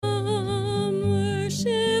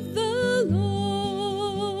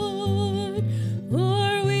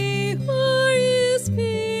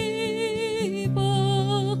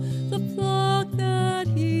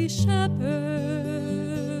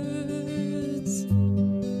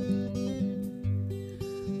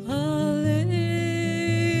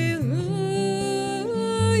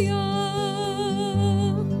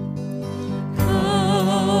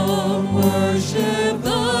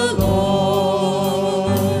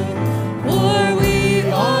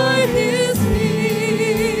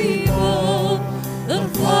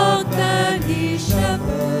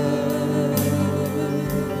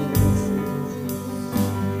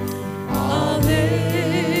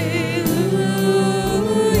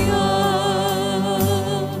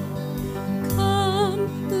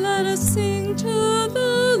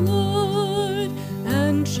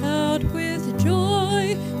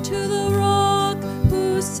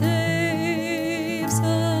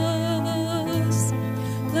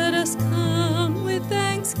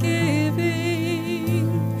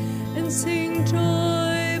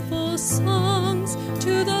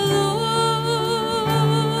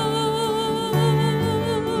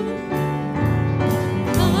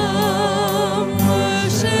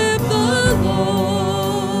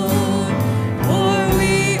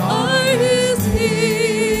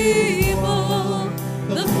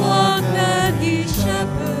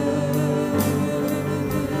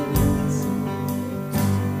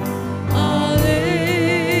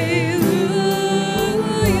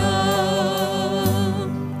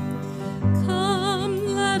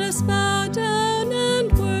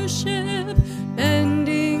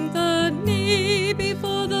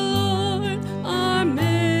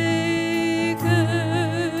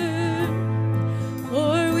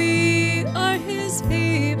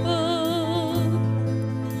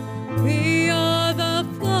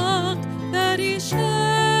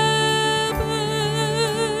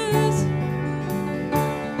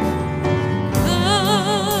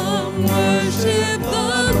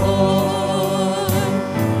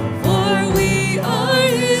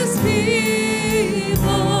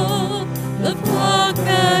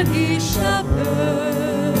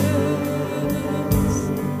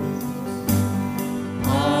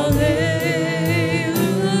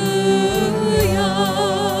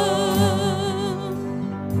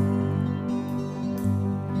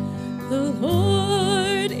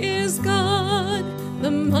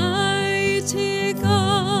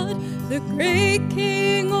the great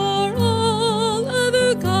King o'er all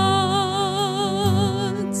other gods.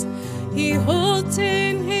 He holds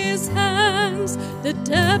in his hands the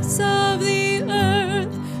depths of the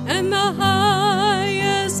earth and the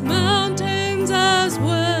highest mountains as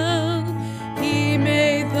well. He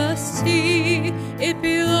made the sea, it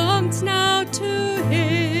belongs now to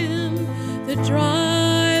him. The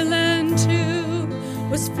dry land too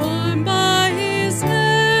was formed by his hand.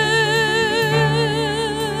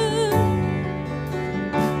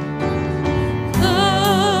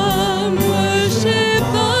 Come worship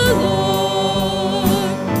the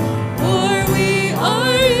Lord, for we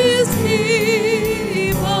are his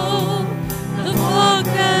people, the flock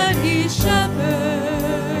that he shepherds.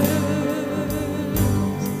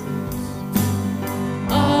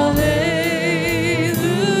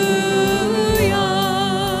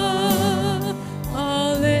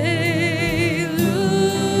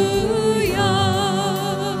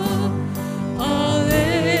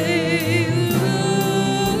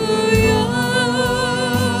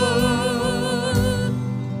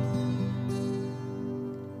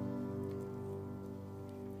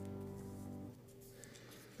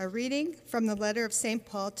 A reading from the letter of St.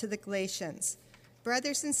 Paul to the Galatians.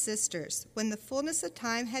 Brothers and sisters, when the fullness of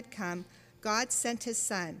time had come, God sent his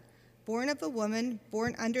Son, born of a woman,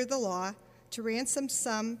 born under the law, to ransom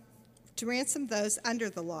those under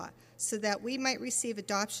the law, so that we might receive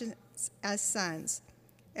adoption as sons.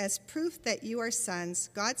 As proof that you are sons,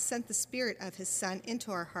 God sent the Spirit of his Son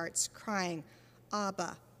into our hearts, crying,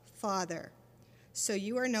 Abba, Father. So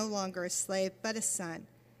you are no longer a slave, but a son.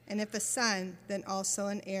 And if a son, then also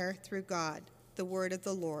an heir through God. The word of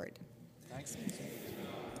the Lord. Thanks be to God.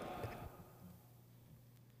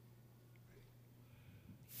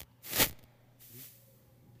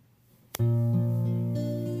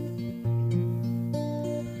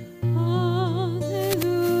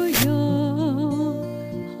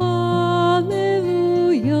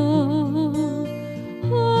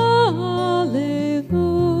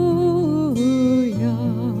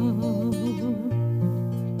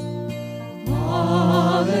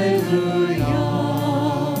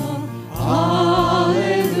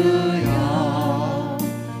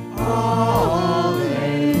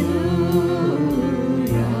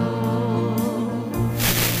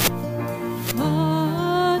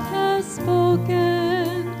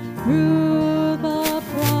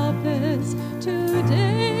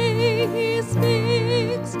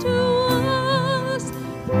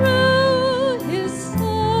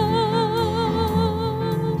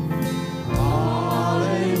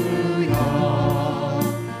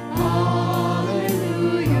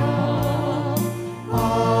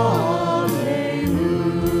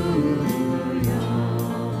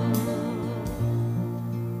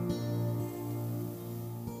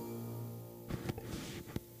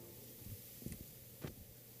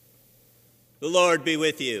 The Lord be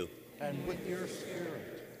with you. And with your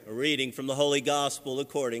spirit. A reading from the Holy Gospel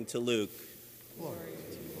according to Luke. Glory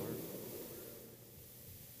to you, Lord.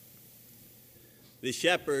 The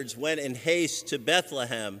shepherds went in haste to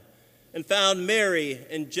Bethlehem and found Mary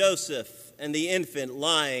and Joseph and the infant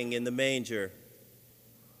lying in the manger.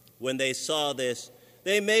 When they saw this,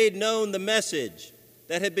 they made known the message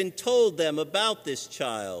that had been told them about this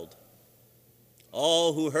child.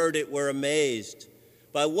 All who heard it were amazed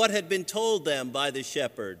by what had been told them by the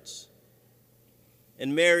shepherds.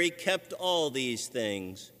 And Mary kept all these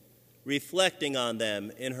things, reflecting on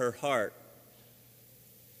them in her heart.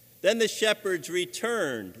 Then the shepherds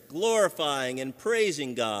returned, glorifying and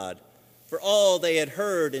praising God for all they had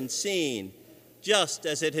heard and seen, just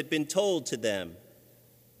as it had been told to them.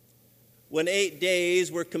 When 8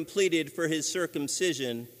 days were completed for his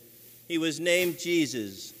circumcision, he was named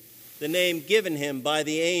Jesus, the name given him by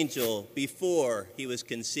the angel before he was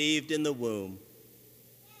conceived in the womb.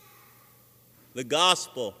 The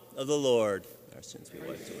gospel of the Lord. Our sins be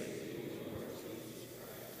wiped away.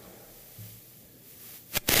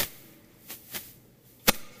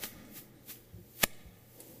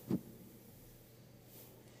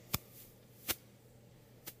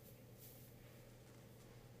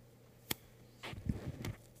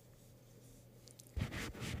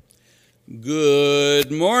 Good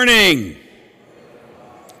morning.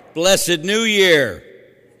 Blessed New Year.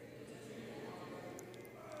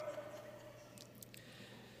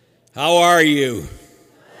 How are you?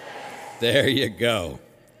 There you go.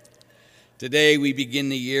 Today we begin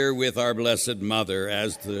the year with our Blessed Mother,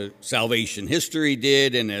 as the salvation history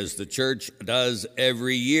did and as the church does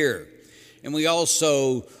every year. And we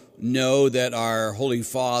also know that our Holy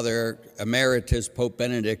Father, Emeritus Pope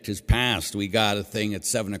Benedict, has passed. We got a thing at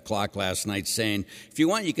 7 o'clock last night saying, if you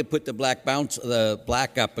want, you could put the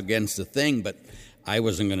black up against the thing, but I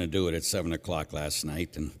wasn't going to do it at 7 o'clock last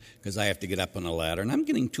night because I have to get up on a ladder, and I'm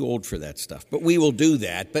getting too old for that stuff. But we will do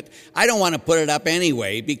that. But I don't want to put it up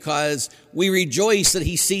anyway because we rejoice that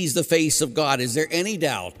he sees the face of God. Is there any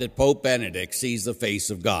doubt that Pope Benedict sees the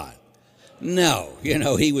face of God? No.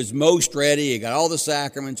 He was most ready. He got all the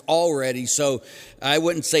sacraments all ready. So I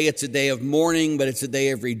wouldn't say it's a day of mourning, but it's a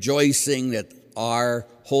day of rejoicing that our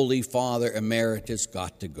Holy Father Emeritus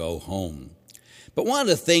got to go home. But one of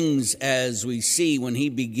the things, as we see when he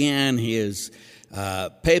began his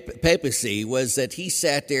papacy, was that he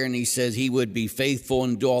sat there and he says he would be faithful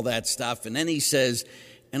and do all that stuff. And then he says,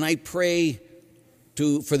 and I pray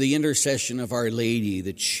for the intercession of Our Lady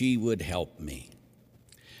that she would help me.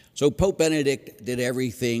 So Pope Benedict did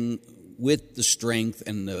everything with the strength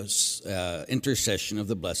and the intercession of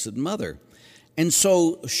the Blessed Mother. And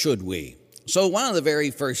so should we. So one of the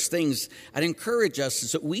very first things I'd encourage us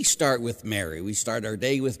is that we start with Mary. We start our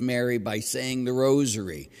day with Mary by saying the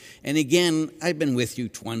Rosary. And again, I've been with you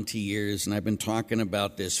 20 years, and I've been talking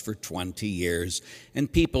about this for 20 years,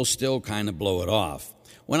 and people still kind of blow it off.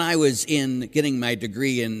 When I was getting my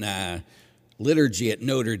degree in liturgy at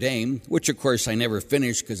Notre Dame, which of course I never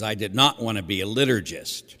finished because I did not want to be a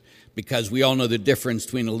liturgist, because we all know the difference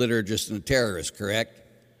between a liturgist and a terrorist, correct?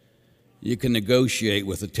 You can negotiate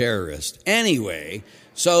with a terrorist. Anyway,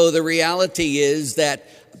 so the reality is that,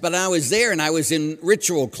 but I was there and I was in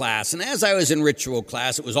ritual class. And as I was in ritual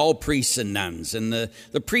class, it was all priests and nuns. And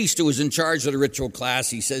the priest who was in charge of the ritual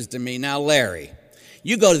class, he says to me, now, Larry,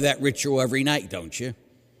 you go to that ritual every night, don't you?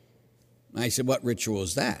 And I said, what ritual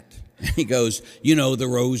is that? And he goes, the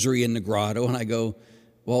Rosary in the grotto. And I go,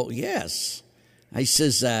 well, yes. I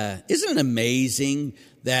says, isn't it amazing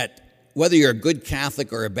that whether you're a good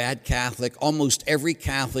Catholic or a bad Catholic, almost every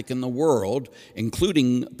Catholic in the world,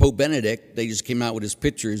 including Pope Benedict, they just came out with his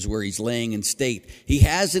pictures where he's laying in state. He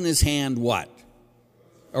has in his hand what?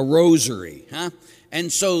 A rosary, huh?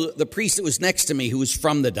 And so the priest that was next to me, who was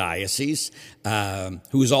from the diocese,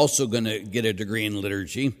 who was also going to get a degree in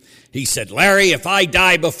liturgy, he said, Larry, if I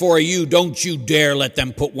die before you, don't you dare let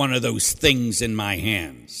them put one of those things in my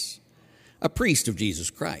hands. A priest of Jesus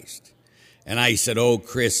Christ. And I said, oh,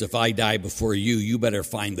 Chris, if I die before you, you better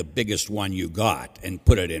find the biggest one you got and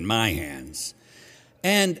put it in my hands.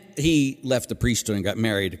 And he left the priesthood and got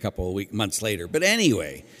married a couple of months later. But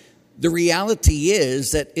anyway, the reality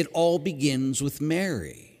is that it all begins with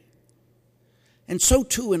Mary. And so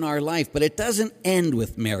too in our life, but it doesn't end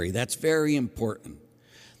with Mary. That's very important.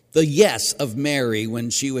 The yes of Mary when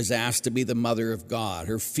she was asked to be the mother of God,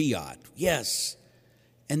 her fiat, yes.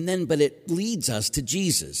 And then, but it leads us to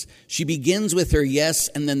Jesus. She begins with her yes,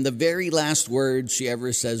 and then the very last word she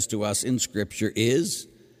ever says to us in Scripture is,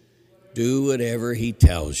 do whatever he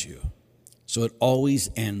tells you. So it always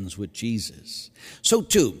ends with Jesus. So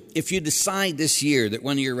too, if you decide this year that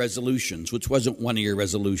one of your resolutions, which wasn't one of your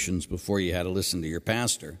resolutions before you had to listen to your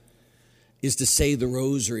pastor, is to say the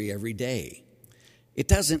Rosary every day, it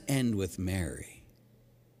doesn't end with Mary.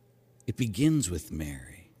 It begins with Mary.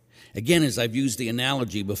 Again, as I've used the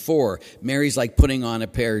analogy before, Mary's like putting on a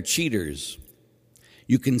pair of cheaters.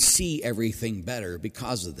 You can see everything better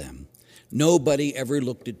because of them. Nobody ever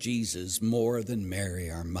looked at Jesus more than Mary,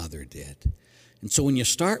 our mother, did. And so when you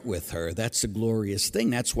start with her, that's a glorious thing.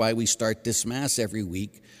 That's why we start this Mass every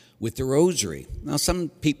week with the Rosary. Now, some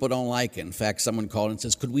people don't like it. In fact, someone called and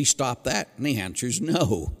says, could we stop that? And the answer is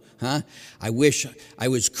no. I wish I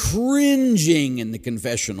was cringing in the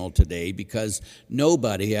confessional today because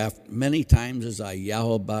nobody, many times as I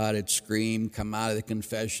yell about it, scream, come out of the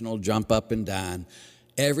confessional, jump up and down,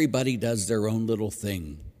 everybody does their own little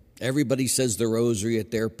thing. Everybody says the Rosary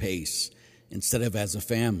at their pace instead of as a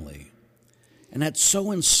family. And that's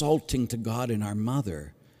so insulting to God and our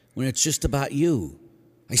mother when it's just about you.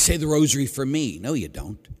 I say the Rosary for me. No, you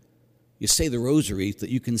don't. You say the Rosary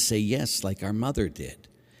that you can say yes like our mother did.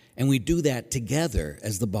 And we do that together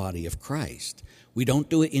as the body of Christ. We don't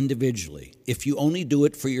do it individually. If you only do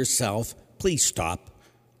it for yourself, please stop.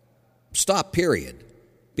 Stop, period.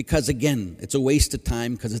 Because again, it's a waste of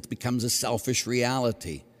time because it becomes a selfish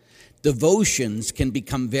reality. Devotions can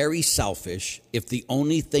become very selfish if the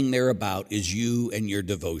only thing they're about is you and your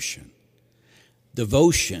devotion.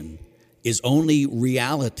 Devotion is only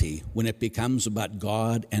reality when it becomes about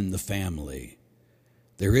God and the family.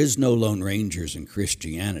 There is no Lone Rangers in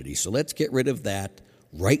Christianity, so let's get rid of that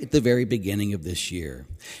right at the very beginning of this year.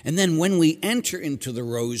 And then when we enter into the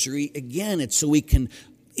Rosary, again, it's so we can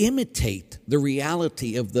imitate the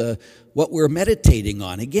reality of what we're meditating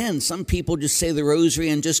on. Again, some people just say the rosary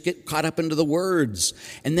and just get caught up into the words.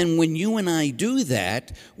 And then when you and I do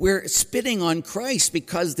that, we're spitting on Christ,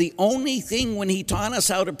 because the only thing when he taught us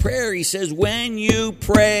how to pray, he says, when you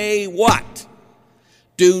pray, what?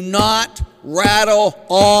 Do not rattle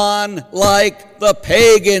on like the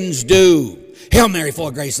pagans do. Hail Mary, full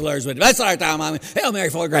of grace, the Lord is with you. That's our time, Mommy. Hail Mary,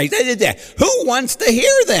 full of grace. Who wants to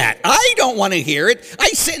hear that? I don't want to hear it. I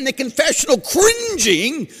sit in the confessional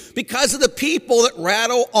cringing because of the people that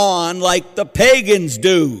rattle on like the pagans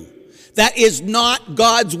do. That is not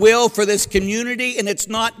God's will for this community, and it's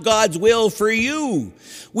not God's will for you.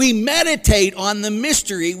 We meditate on the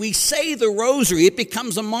mystery. We say the rosary. It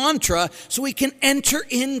becomes a mantra so we can enter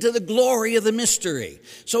into the glory of the mystery.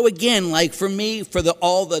 So again, like for me, for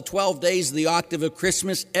all the 12 days of the octave of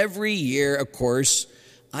Christmas, every year, of course,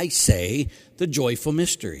 I say the joyful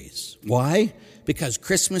mysteries. Why? Because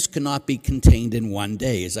Christmas cannot be contained in one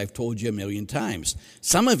day, as I've told you a million times.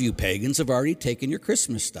 Some of you pagans have already taken your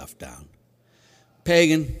Christmas stuff down.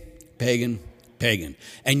 Pagan, pagan, pagan.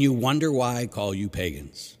 And you wonder why I call you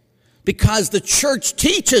pagans. Because the church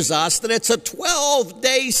teaches us that it's a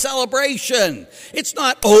 12-day celebration. It's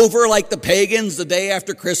not over like the pagans the day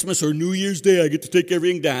after Christmas or New Year's Day. I get to take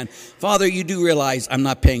everything down. Father, you do realize I'm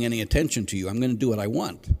not paying any attention to you. I'm going to do what I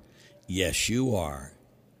want. Yes, you are.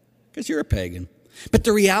 Because you're a pagan. But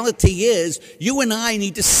the reality is, you and I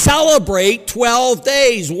need to celebrate 12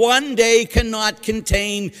 days. One day cannot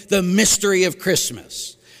contain the mystery of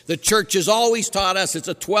Christmas. The church has always taught us it's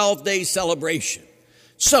a 12-day celebration.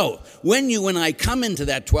 So, when you and I come into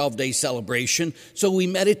that 12-day celebration, so we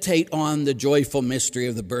meditate on the joyful mystery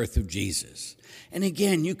of the birth of Jesus. And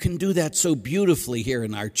again, you can do that so beautifully here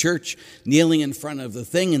in our church, kneeling in front of the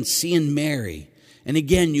thing and seeing Mary. And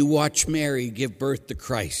again, you watch Mary give birth to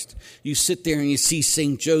Christ. You sit there and you see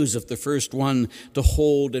St. Joseph, the first one to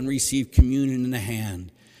hold and receive communion in the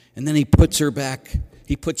hand. And then he puts her back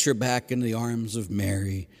in the arms of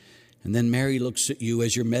Mary. And then Mary looks at you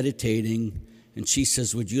as you're meditating, and she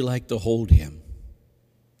says, would you like to hold him?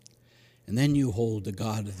 And then you hold the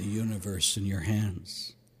God of the universe in your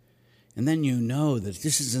hands. And then you know that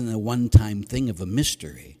this isn't a one-time thing of a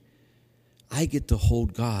mystery. I get to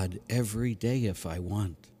hold God every day if I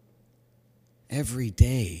want. Every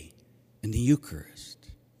day in the Eucharist.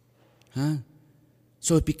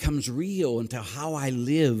 So it becomes real into how I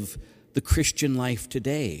live the Christian life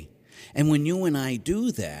today. And when you and I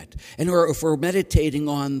do that, and if we're meditating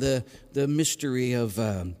on the mystery of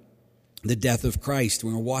the death of Christ,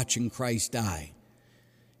 when we're watching Christ die,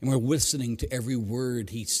 and we're listening to every word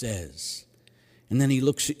he says, and then he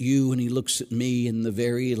looks at you and he looks at me, and the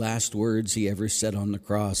very last words he ever said on the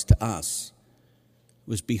cross to us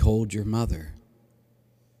was, behold your mother.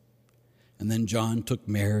 And then John took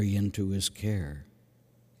Mary into his care.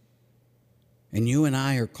 And you and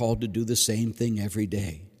I are called to do the same thing every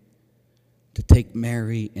day, to take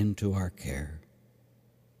Mary into our care,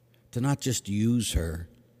 to not just use her,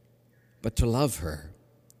 but to love her.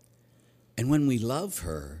 And when we love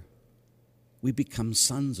her, we become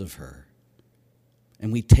sons of her.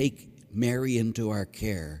 And we take Mary into our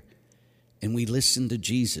care, and we listen to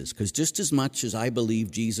Jesus. Because just as much as I believe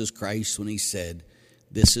Jesus Christ when he said,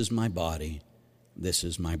 this is my body, this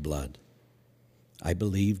is my blood, I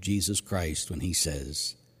believe Jesus Christ when he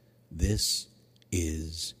says, this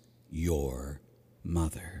is your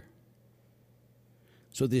mother.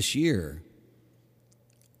 So this year,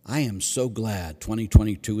 I am so glad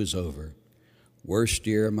 2022 is over. Worst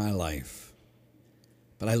year of my life.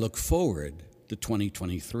 But I look forward to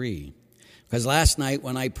 2023. Because last night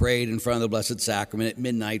when I prayed in front of the Blessed Sacrament at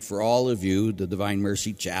midnight for all of you, the Divine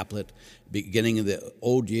Mercy Chaplet, beginning of the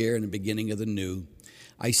old year and the beginning of the new,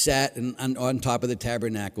 I sat on top of the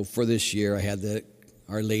tabernacle for this year. I had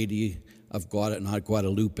Our Lady of not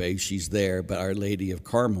Guadalupe, she's there, but Our Lady of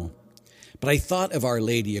Carmel. But I thought of Our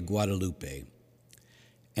Lady of Guadalupe,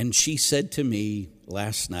 and she said to me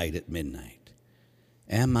last night at midnight,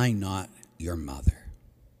 am I not your mother?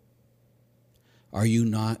 Are you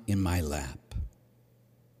not in my lap?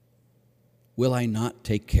 Will I not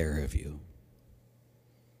take care of you?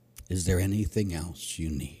 Is there anything else you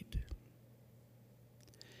need?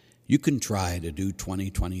 You can try to do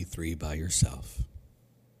 2023 by yourself,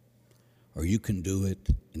 or you can do it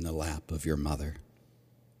in the lap of your mother,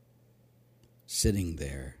 sitting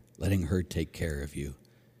there, letting her take care of you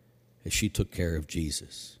as she took care of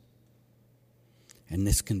Jesus. And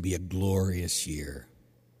this can be a glorious year.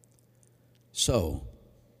 So,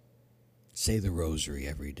 say the rosary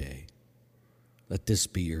every day. Let this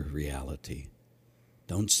be your reality.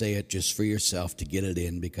 Don't say it just for yourself to get it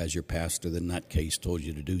in because your pastor, the nutcase, told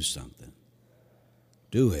you to do something.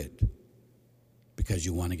 Do it because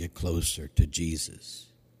you want to get closer to Jesus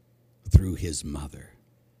through his mother.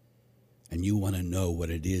 And you want to know what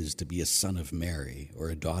it is to be a son of Mary or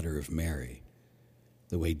a daughter of Mary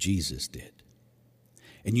the way Jesus did.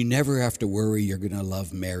 And you never have to worry you're going to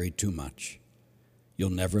love Mary too much. You'll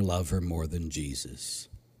never love her more than Jesus.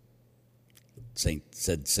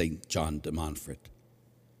 Said St. John de Montfort.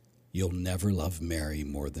 You'll never love Mary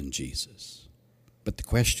more than Jesus. But the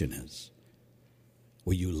question is,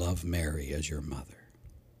 will you love Mary as your mother?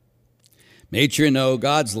 May you know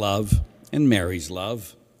God's love and Mary's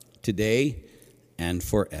love today and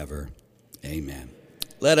forever. Amen.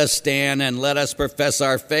 Let us stand and let us profess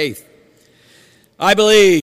our faith. I believe